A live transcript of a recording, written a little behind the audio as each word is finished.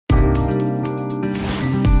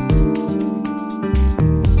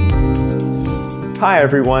Hi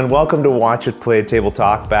everyone, welcome to Watch It Play Table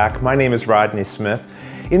Talk Back. My name is Rodney Smith.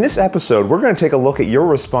 In this episode, we're going to take a look at your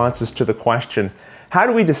responses to the question, how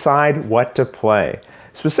do we decide what to play?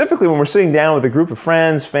 Specifically when we're sitting down with a group of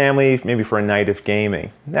friends, family, maybe for a night of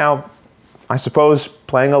gaming. Now, I suppose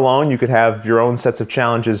playing alone, you could have your own sets of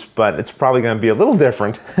challenges, but it's probably going to be a little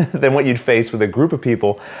different than what you'd face with a group of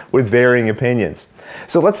people with varying opinions.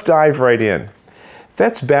 So let's dive right in.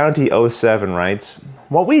 Fet's Bounty 07 writes,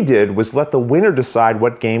 what we did was let the winner decide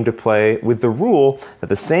what game to play with the rule that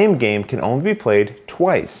the same game can only be played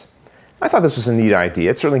twice. I thought this was a neat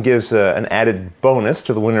idea. It certainly gives an added bonus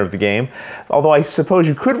to the winner of the game, although I suppose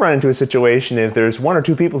you could run into a situation if there's one or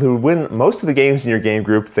two people who win most of the games in your game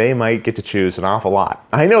group, they might get to choose an awful lot.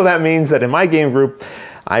 I know that means that in my game group,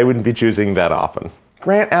 I wouldn't be choosing that often.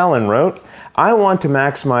 Grant Allen wrote, I want to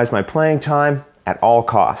maximize my playing time at all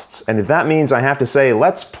costs. And if that means I have to say,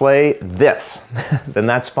 let's play this, then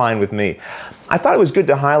that's fine with me. I thought it was good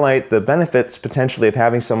to highlight the benefits potentially of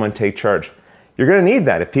having someone take charge. You're going to need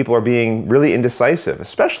that if people are being really indecisive,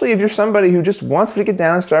 especially if you're somebody who just wants to get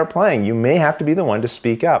down and start playing. You may have to be the one to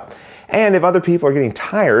speak up. And if other people are getting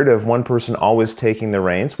tired of one person always taking the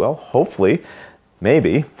reins, well, hopefully,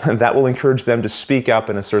 maybe, that will encourage them to speak up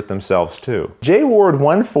and assert themselves too. J Ward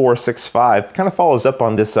 1465 kind of follows up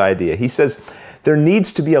on this idea. He says, there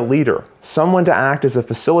needs to be a leader, someone to act as a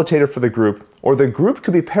facilitator for the group, or the group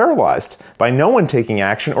could be paralyzed by no one taking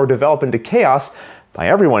action or develop into chaos by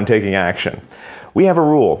everyone taking action. We have a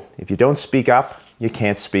rule. If you don't speak up, you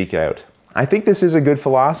can't speak out. I think this is a good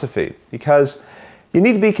philosophy because you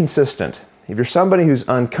need to be consistent. If you're somebody who's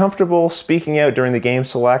uncomfortable speaking out during the game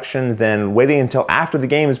selection, then waiting until after the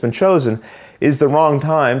game has been chosen is the wrong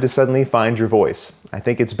time to suddenly find your voice. I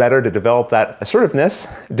think it's better to develop that assertiveness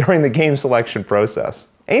during the game selection process.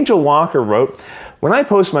 Angel Walker wrote, when I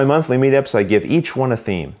post my monthly meetups, I give each one a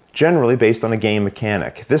theme, generally based on a game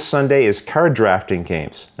mechanic. This Sunday is card drafting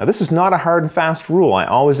games. Now this is not a hard and fast rule. I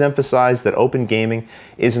always emphasize that open gaming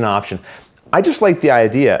is an option. I just like the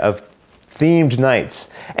idea of themed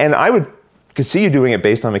nights, and I could see you doing it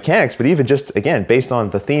based on mechanics, but even just, again, based on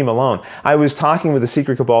the theme alone. I was talking with the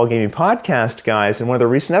Secret Cabal Gaming podcast guys in one of the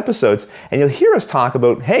recent episodes, and you'll hear us talk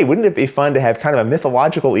about, hey, wouldn't it be fun to have kind of a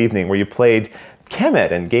mythological evening where you played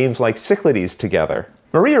Kemet and games like Cyclades together?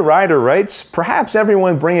 Maria Ryder writes, perhaps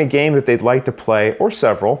everyone bring a game that they'd like to play, or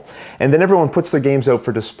several, and then everyone puts their games out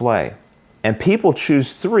for display. And people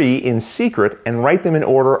choose 3 in secret and write them in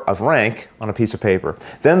order of rank on a piece of paper.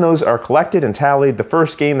 Then those are collected and tallied. The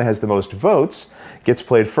first game that has the most votes gets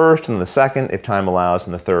played first, and the second, if time allows,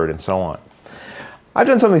 and the third, and so on. I've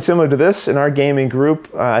done something similar to this in our gaming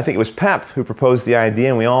group. I think it was Pep who proposed the idea,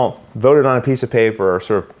 and we all voted on a piece of paper, or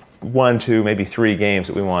sort of 1, 2, maybe 3 games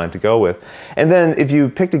that we wanted to go with. And then if you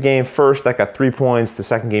picked a game first, that got 3 points, the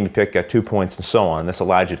second game you picked got 2 points, and so on. This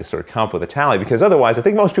allowed you to sort of come up with a tally, because otherwise I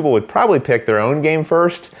think most people would probably pick their own game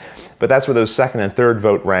first, but that's where those second and third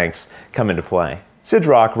vote ranks come into play.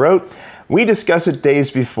 Sidrock wrote, we discuss it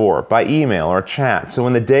days before, by email or chat, so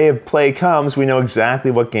when the day of play comes, we know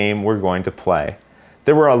exactly what game we're going to play.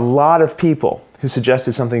 There were a lot of people who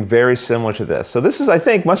suggested something very similar to this. So this is, I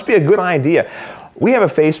think, must be a good idea. We have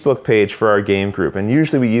a Facebook page for our game group, and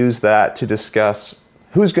usually we use that to discuss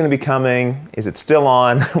who's going to be coming, is it still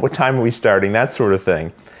on, what time are we starting, that sort of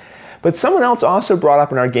thing. But someone else also brought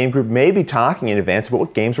up in our game group maybe talking in advance about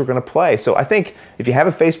what games we're going to play. So I think if you have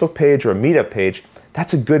a Facebook page or a meetup page,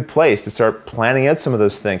 that's a good place to start planning out some of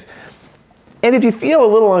those things. And if you feel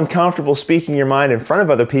a little uncomfortable speaking your mind in front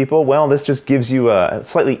of other people, well, this just gives you a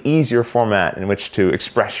slightly easier format in which to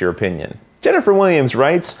express your opinion. Jennifer Williams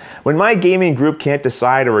writes, when my gaming group can't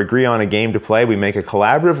decide or agree on a game to play, we make a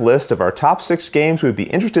collaborative list of our top 6 games we'd be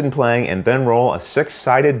interested in playing and then roll a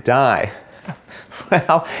 6-sided die.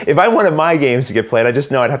 Well, if I wanted my games to get played, I just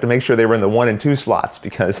know I'd have to make sure they were in the 1 and 2 slots,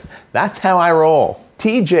 because that's how I roll.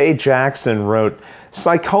 T.J. Jackson wrote,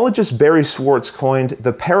 psychologist Barry Schwartz coined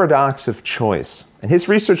the paradox of choice. And his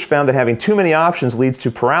research found that having too many options leads to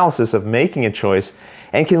paralysis of making a choice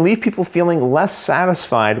and can leave people feeling less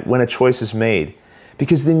satisfied when a choice is made.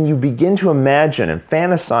 Because then you begin to imagine and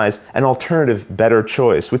fantasize an alternative, better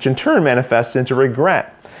choice, which in turn manifests into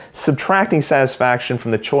regret, subtracting satisfaction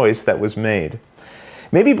from the choice that was made.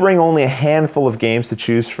 Maybe bring only a handful of games to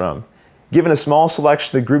choose from. Given a small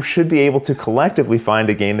selection, the group should be able to collectively find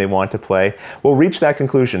a game they want to play, will reach that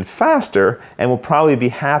conclusion faster, and will probably be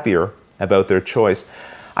happier about their choice.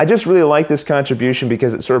 I just really like this contribution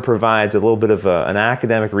because it sort of provides a little bit of an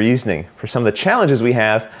academic reasoning for some of the challenges we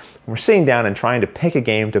have when we're sitting down and trying to pick a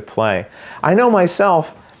game to play. I know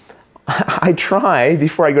myself, I try,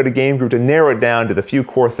 before I go to game group, to narrow it down to the few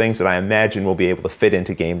core things that I imagine will be able to fit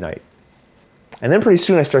into game night. And then pretty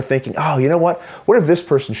soon I start thinking, oh, you know what? What if this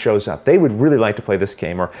person shows up? They would really like to play this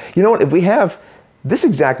game. Or, you know what? If we have this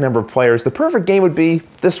exact number of players, the perfect game would be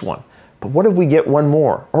this one. But what if we get one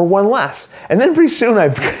more or one less? And then pretty soon I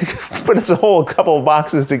put us a whole couple of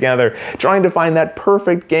boxes together trying to find that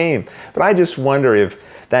perfect game. But I just wonder if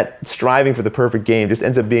that striving for the perfect game just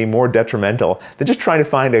ends up being more detrimental than just trying to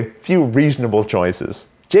find a few reasonable choices.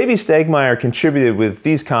 J.B. Stegmeyer contributed with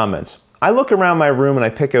these comments. I look around my room and I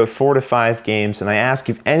pick out 4 to 5 games and I ask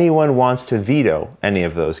if anyone wants to veto any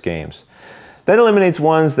of those games. That eliminates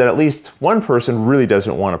ones that at least one person really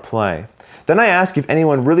doesn't want to play. Then I ask if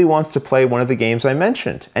anyone really wants to play one of the games I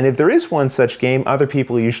mentioned. And if there is one such game, other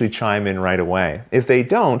people usually chime in right away. If they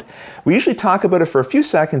don't, we usually talk about it for a few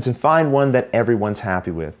seconds and find one that everyone's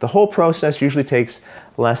happy with. The whole process usually takes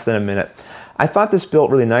less than a minute. I thought this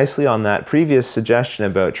built really nicely on that previous suggestion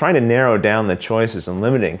about trying to narrow down the choices and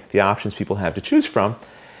limiting the options people have to choose from.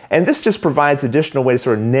 And this just provides additional way to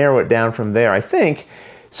sort of narrow it down from there, I think,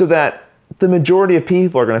 so that the majority of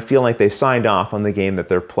people are going to feel like they've signed off on the game that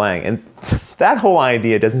they're playing. And that whole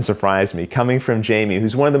idea doesn't surprise me, coming from Jamie,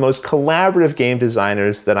 who's one of the most collaborative game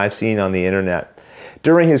designers that I've seen on the internet.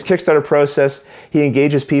 During his Kickstarter process, he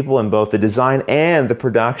engages people in both the design and the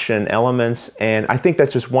production elements, and I think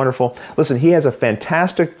that's just wonderful. Listen, he has a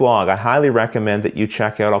fantastic blog I highly recommend that you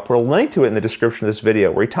check out. I'll put a link to it in the description of this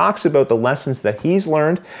video, where he talks about the lessons that he's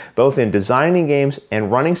learned both in designing games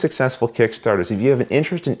and running successful Kickstarters. If you have an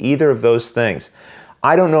interest in either of those things,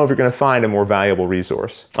 I don't know if you're going to find a more valuable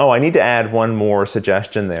resource. Oh, I need to add one more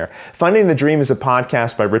suggestion there. Finding the Dream is a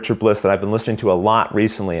podcast by Richard Bliss that I've been listening to a lot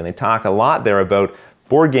recently, and they talk a lot there about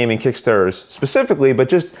board gaming Kickstarters specifically, but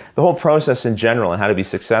just the whole process in general and how to be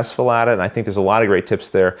successful at it. And I think there's a lot of great tips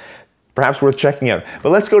there, perhaps worth checking out. But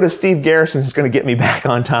let's go to Steve Garrison, who's going to get me back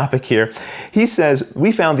on topic here. He says,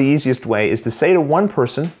 we found the easiest way is to say to one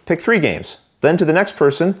person, pick 3 games. Then to the next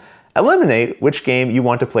person, eliminate which game you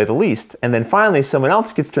want to play the least. And then finally, someone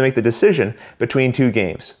else gets to make the decision between 2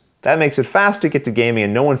 games. That makes it fast to get to gaming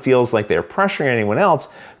and no one feels like they're pressuring anyone else,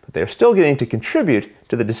 but they're still getting to contribute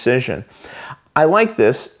to the decision. I like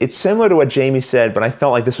this. It's similar to what Jamie said, but I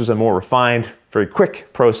felt like this was a more refined, very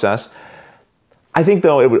quick process. I think,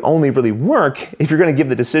 though, it would only really work if you're going to give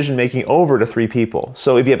the decision-making over to 3 people.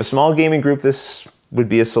 So if you have a small gaming group, this would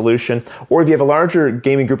be a solution. Or if you have a larger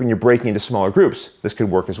gaming group and you're breaking into smaller groups, this could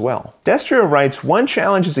work as well. Destrio writes, one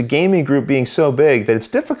challenge is a gaming group being so big that it's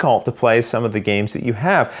difficult to play some of the games that you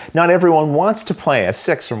have. Not everyone wants to play a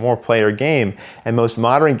 6 or more player game, and most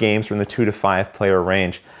modern games are in the 2 to 5 player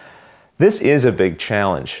range. This is a big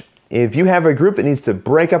challenge. If you have a group that needs to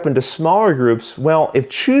break up into smaller groups, well,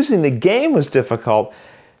 if choosing the game was difficult,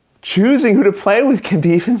 choosing who to play with can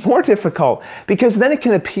be even more difficult, because then it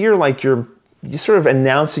can appear like you're sort of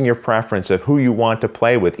announcing your preference of who you want to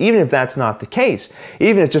play with, even if that's not the case.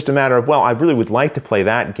 Even if it's just a matter of, well, I really would like to play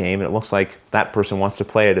that game, and it looks like that person wants to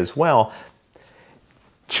play it as well.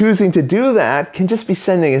 Choosing to do that can just be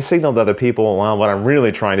sending a signal to other people, well, what I'm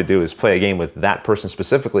really trying to do is play a game with that person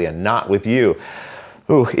specifically and not with you.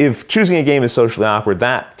 Ooh, if choosing a game is socially awkward,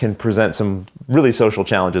 that can present some really social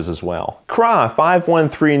challenges as well.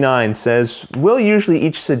 Kra5139 says, we'll usually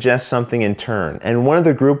each suggest something in turn, and one of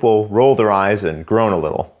the group will roll their eyes and groan a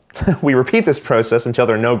little. We repeat this process until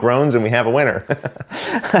there are no groans and we have a winner.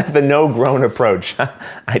 The no groan approach.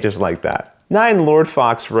 I just like that. 9 Lord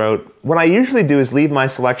Fox wrote, what I usually do is leave my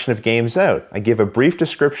selection of games out. I give a brief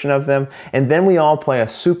description of them, and then we all play a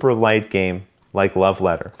super light game like Love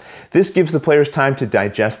Letter. This gives the players time to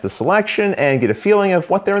digest the selection and get a feeling of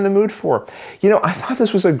what they're in the mood for. You know, I thought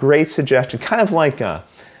this was a great suggestion, kind of like an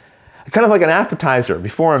appetizer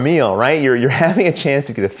before a meal, right? You're having a chance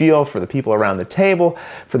to get a feel for the people around the table,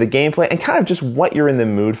 for the gameplay, and kind of just what you're in the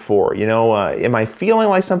mood for. You know, am I feeling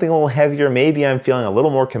like something a little heavier? Maybe I'm feeling a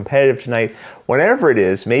little more competitive tonight. Whatever it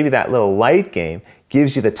is, maybe that little light game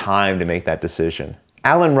gives you the time to make that decision.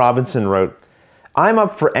 Alan Robinson wrote, I'm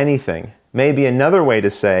up for anything. Maybe another way to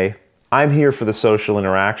say, I'm here for the social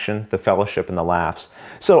interaction, the fellowship, and the laughs.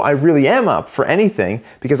 So I really am up for anything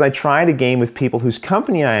because I try to game with people whose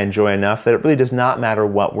company I enjoy enough that it really does not matter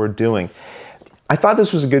what we're doing. I thought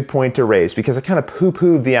this was a good point to raise because I kind of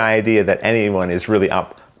poo-pooed the idea that anyone is really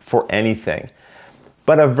up for anything.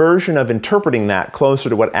 But a version of interpreting that closer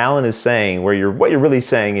to what Alan is saying, where what you're really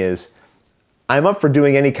saying is, I'm up for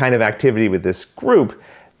doing any kind of activity with this group,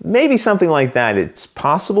 maybe something like that. It's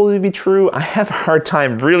possible to be true. I have a hard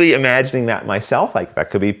time really imagining that myself. Like that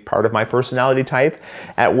could be part of my personality type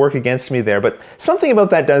at work against me there, but something about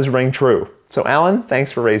that does ring true. So Alan,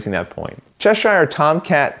 thanks for raising that point. Cheshire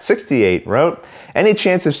Tomcat 68 wrote, any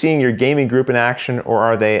chance of seeing your gaming group in action, or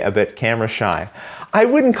are they a bit camera shy? I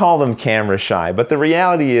wouldn't call them camera shy, but the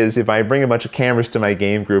reality is if I bring a bunch of cameras to my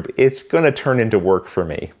game group, it's going to turn into work for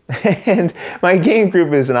me. And my game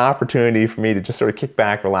group is an opportunity for me to just sort of kick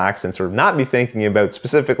back, relax, and sort of not be thinking about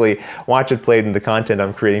specifically Watch It Played and the content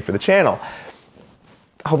I'm creating for the channel.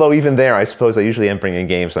 Although even there, I suppose I usually am bringing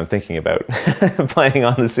games I'm thinking about playing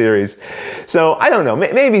on the series. So I don't know,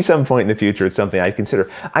 maybe some point in the future it's something I'd consider.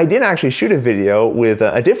 I did actually shoot a video with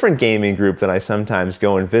a different gaming group that I sometimes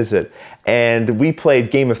go and visit, and we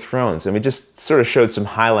played Game of Thrones, and we just sort of showed some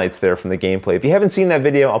highlights there from the gameplay. If you haven't seen that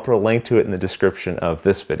video, I'll put a link to it in the description of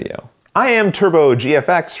this video. I Am Turbo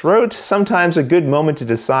GFX wrote, sometimes a good moment to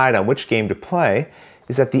decide on which game to play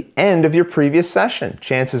is at the end of your previous session.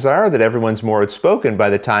 Chances are that everyone's more outspoken by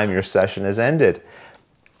the time your session has ended.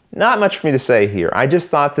 Not much for me to say here. I just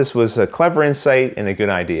thought this was a clever insight and a good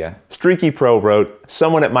idea. Streaky Pro wrote,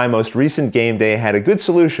 someone at my most recent game day had a good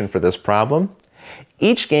solution for this problem.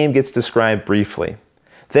 Each game gets described briefly.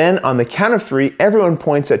 Then, on the count of 3, everyone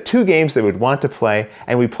points at 2 games they would want to play,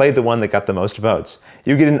 and we played the one that got the most votes.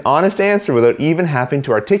 You get an honest answer without even having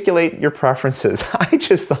to articulate your preferences. I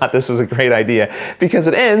just thought this was a great idea because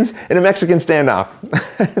it ends in a Mexican standoff.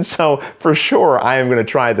 So, for sure, I am going to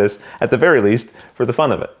try this, at the very least, for the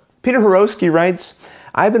fun of it. Peter Horowski writes,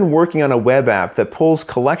 I've been working on a web app that pulls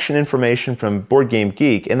collection information from Board Game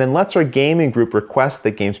Geek and then lets our gaming group request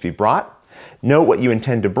that games be brought, note what you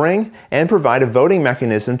intend to bring, and provide a voting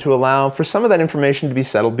mechanism to allow for some of that information to be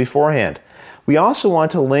settled beforehand. We also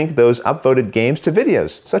want to link those upvoted games to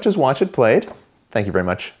videos, such as Watch It Played. Thank you very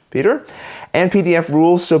much, Peter. And PDF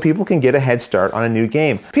rules so people can get a head start on a new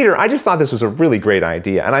game. Peter, I just thought this was a really great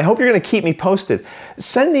idea, and I hope you're going to keep me posted.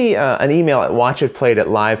 Send me an email at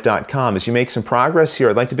watchitplayed@live.com. As you make some progress here,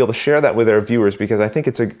 I'd like to be able to share that with our viewers because I think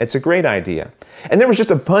it's a great idea. And there was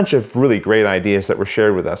just a bunch of really great ideas that were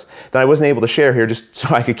shared with us that I wasn't able to share here just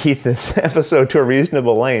so I could keep this episode to a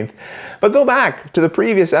reasonable length. But go back to the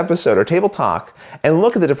previous episode, or Table Talk, and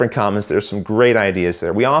look at the different comments. There's some great ideas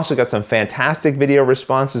there. We also got some fantastic video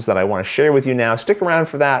responses that I want to share with you now. Stick around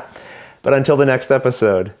for that. But until the next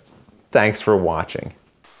episode, thanks for watching.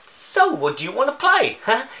 So, what do you want to play?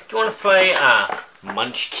 Huh? Do you want to play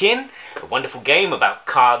Munchkin, a wonderful game about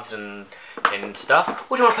cards and stuff?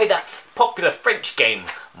 Or do you want to play that popular French game,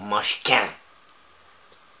 Munchkin?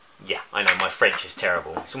 Yeah, I know, my French is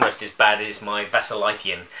terrible. It's almost as bad as my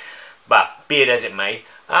Vassalitian. But, be it as it may.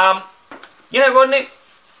 You know, Rodney,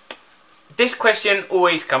 this question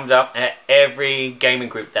always comes up at every gaming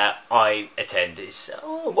group that I attend. Is,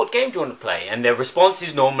 oh, what game do you want to play? And their response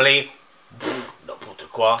is normally, n'importe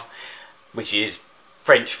quoi, which is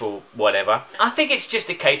French for whatever. I think it's just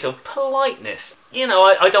a case of politeness. You know,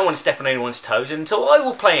 I don't want to step on anyone's toes, and so I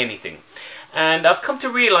will play anything. And I've come to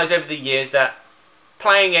realise over the years that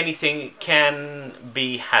playing anything can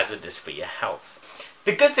be hazardous for your health.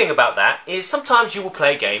 The good thing about that is sometimes you will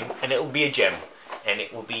play a game and it will be a gem, and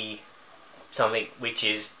it will be something which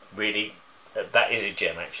is really, that is a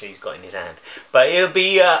gem actually he's got in his hand, but it'll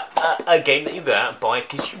be a game that you go out and buy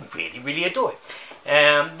because you really adore it.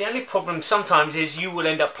 The only problem sometimes is you will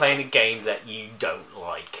end up playing a game that you don't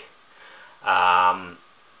like,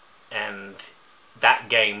 and that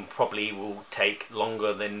game probably will take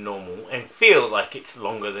longer than normal and feel like it's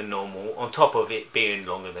longer than normal on top of it being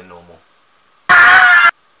longer than normal.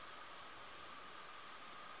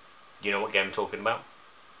 You know what game I'm talking about?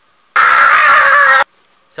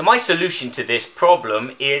 So my solution to this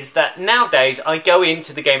problem is that nowadays I go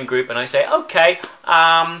into the gaming group and I say, okay,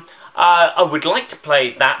 I would like to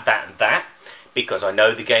play that and that, because I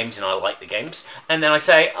know the games and I like the games. And then I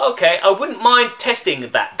say, okay, I wouldn't mind testing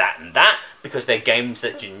that and that, because they're games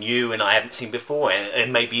that are new and I haven't seen before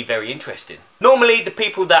and may be very interesting. Normally the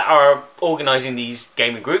people that are organising these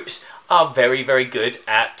gaming groups are very good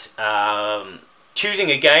at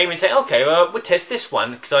choosing a game and say, okay, well, we'll test this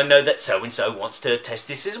one because I know that so-and-so wants to test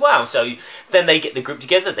this as well. So then they get the group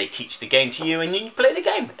together, they teach the game to you, and you play the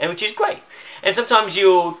game, and which is great. And sometimes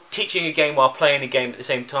you're teaching a game while playing a game at the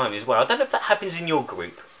same time as well. I don't know if that happens in your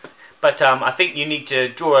group, but I think you need to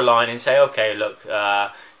draw a line and say, okay, look,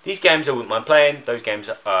 these games I wouldn't mind playing, those games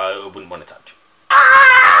I wouldn't want to touch.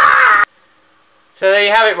 So there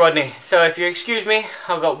you have it, Rodney. So if you excuse me,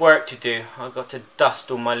 I've got work to do. I've got to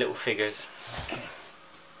dust all my little figures. Okay.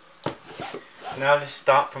 Now let's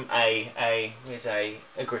start from A. With A,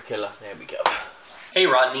 Agricola. There we go. Hey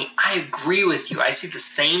Rodney, I agree with you. I see the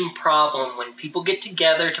same problem when people get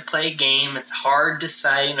together to play a game. It's hard to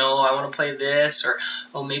say, no, I want to play this, or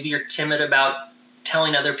oh, maybe you're timid about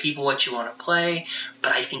telling other people what you want to play,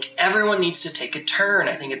 but I think everyone needs to take a turn.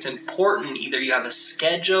 I think it's important, either you have a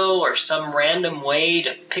schedule or some random way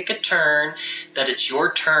to pick a turn, that it's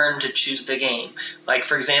your turn to choose the game. Like,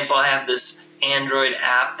 for example, I have this Android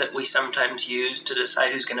app that we sometimes use to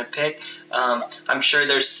decide who's going to pick. I'm sure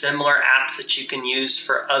there's similar apps that you can use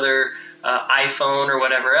for other iPhone or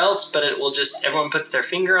whatever else, but it will just, everyone puts their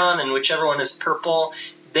finger on, and whichever one is purple,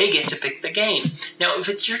 they get to pick the game. Now, if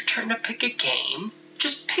it's your turn to pick a game,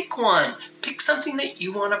 just pick one. Pick something that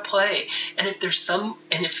you want to play. And if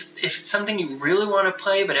it's something you really want to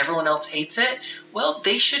play but everyone else hates it, well,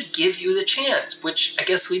 they should give you the chance, which I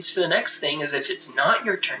guess leads to the next thing, is if it's not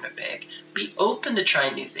your turn to pick, be open to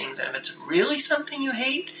trying new things. And if it's really something you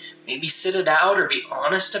hate, maybe sit it out or be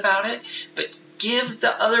honest about it, but give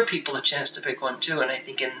the other people a chance to pick one too. And I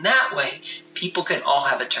think in that way, people can all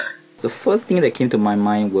have a turn. The first thing that came to my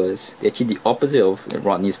mind was actually the opposite of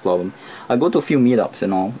Rodney's problem. I go to a few meetups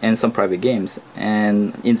and all, and some private games,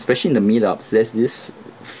 and especially in the meetups, there's this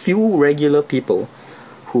few regular people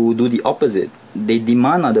who do the opposite. They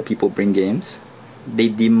demand other people bring games, they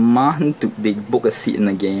book a seat in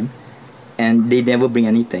a game, and they never bring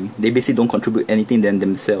anything. They basically don't contribute anything than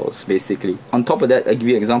themselves, basically. On top of that, I'll give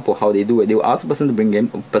you an example of how they do it. They will ask the person to bring game,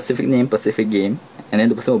 Pacific name, Pacific game, and then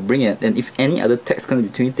the person will bring it. And if any other text comes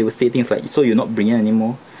between, they will say things like, so you're not bringing it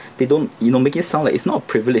anymore? They don't, make it sound like it's not a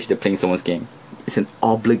privilege they're playing someone's game. It's an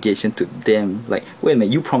obligation to them. Like, wait a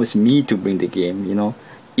minute, you promised me to bring the game,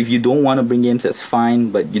 If you don't want to bring games, that's fine,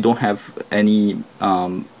 but you don't have any,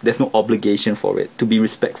 there's no obligation for it. To be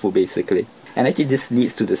respectful, basically. And actually this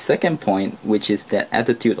leads to the second point, which is that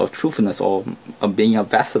attitude of truthfulness, or being a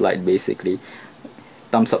vassalite, basically.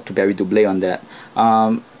 Thumbs up to Barry Dublé on that.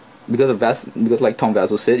 Because like Tom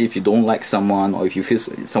Vaso said, if you don't like someone, or if you feel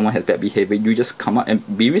someone has bad behavior, you just come up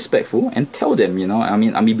and be respectful and tell them, I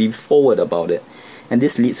mean be forward about it. And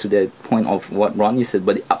this leads to the point of what Rodney said,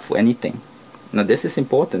 but up for anything. Now this is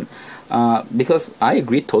important, because I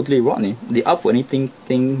agree totally with Rodney. The up for anything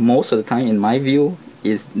thing, most of the time in my view,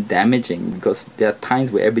 is damaging, because there are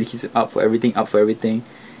times where everybody's up for everything,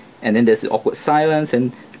 and then there's awkward silence,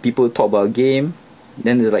 and people talk about a game,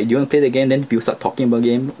 then they're like, do you want to play the game? Then people start talking about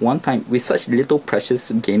game. One time, with such little precious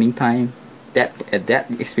gaming time, that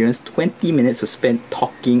experience, 20 minutes to spend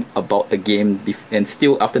talking about a game, and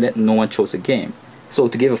still after that no one chose a game. So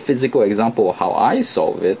to give a physical example of how I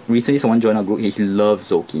solve it, recently someone joined our group. He loves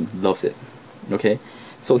Zolkin, loves it. Okay,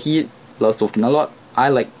 so he loves Zolkin a lot.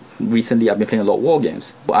 Recently I've been playing a lot of war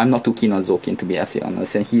games. I'm not too keen on Zolkin, to be absolutely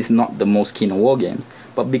honest, and he's not the most keen on war games.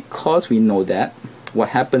 But because we know that, what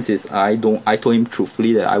happens is I told him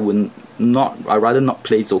truthfully that I'd rather not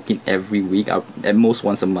play Zolkin every week, at most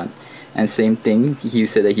once a month. And same thing, he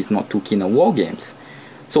said that he's not too keen on war games.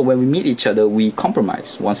 So when we meet each other, we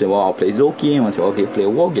compromise. Once in a while I'll play Zolkin, once in a while he'll play a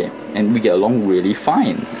war game, and we get along really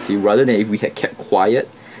fine. See, rather than if we had kept quiet,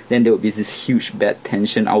 then there would be this huge bad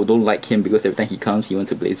tension. I don't like him because every time he comes, he wants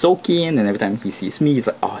to play Zolkin, and every time he sees me, he's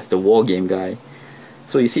like, oh, it's the war game guy.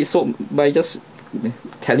 So you see, so by just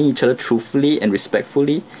telling each other truthfully and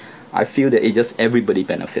respectfully, I feel that everybody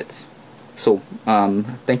benefits. So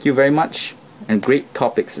thank you very much, and great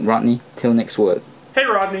topics, Rodney. Till next word. Hey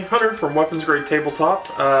Rodney, Hunter from Weapons Grade Tabletop.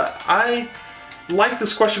 I like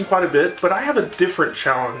this question quite a bit, but I have a different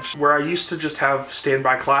challenge where I used to just have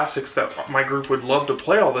standby classics that my group would love to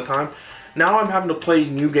play all the time. Now I'm having to play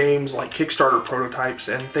new games like Kickstarter prototypes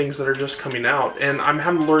and things that are just coming out, and I'm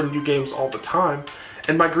having to learn new games all the time,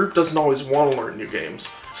 and my group doesn't always want to learn new games.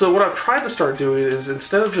 So what I've tried to start doing is,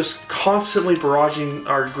 instead of just constantly barraging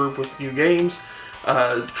our group with new games,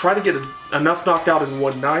 try to get enough knocked out in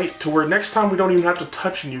one night to where next time we don't even have to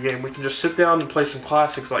touch a new game. We can just sit down and play some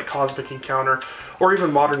classics like Cosmic Encounter, or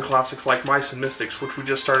even modern classics like Mice and Mystics, which we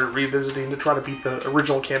just started revisiting to try to beat the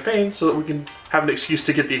original campaign so that we can have an excuse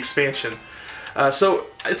to get the expansion. So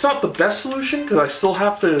it's not the best solution, because I still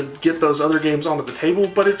have to get those other games onto the table,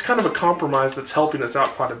 but it's kind of a compromise that's helping us out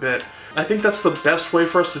quite a bit. I think that's the best way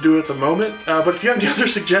for us to do it at the moment, but if you have any other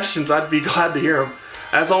suggestions, I'd be glad to hear them.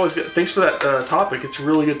 As always, thanks for that topic. It's a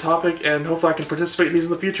really good topic, and hopefully I can participate in these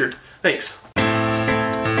in the future. Thanks.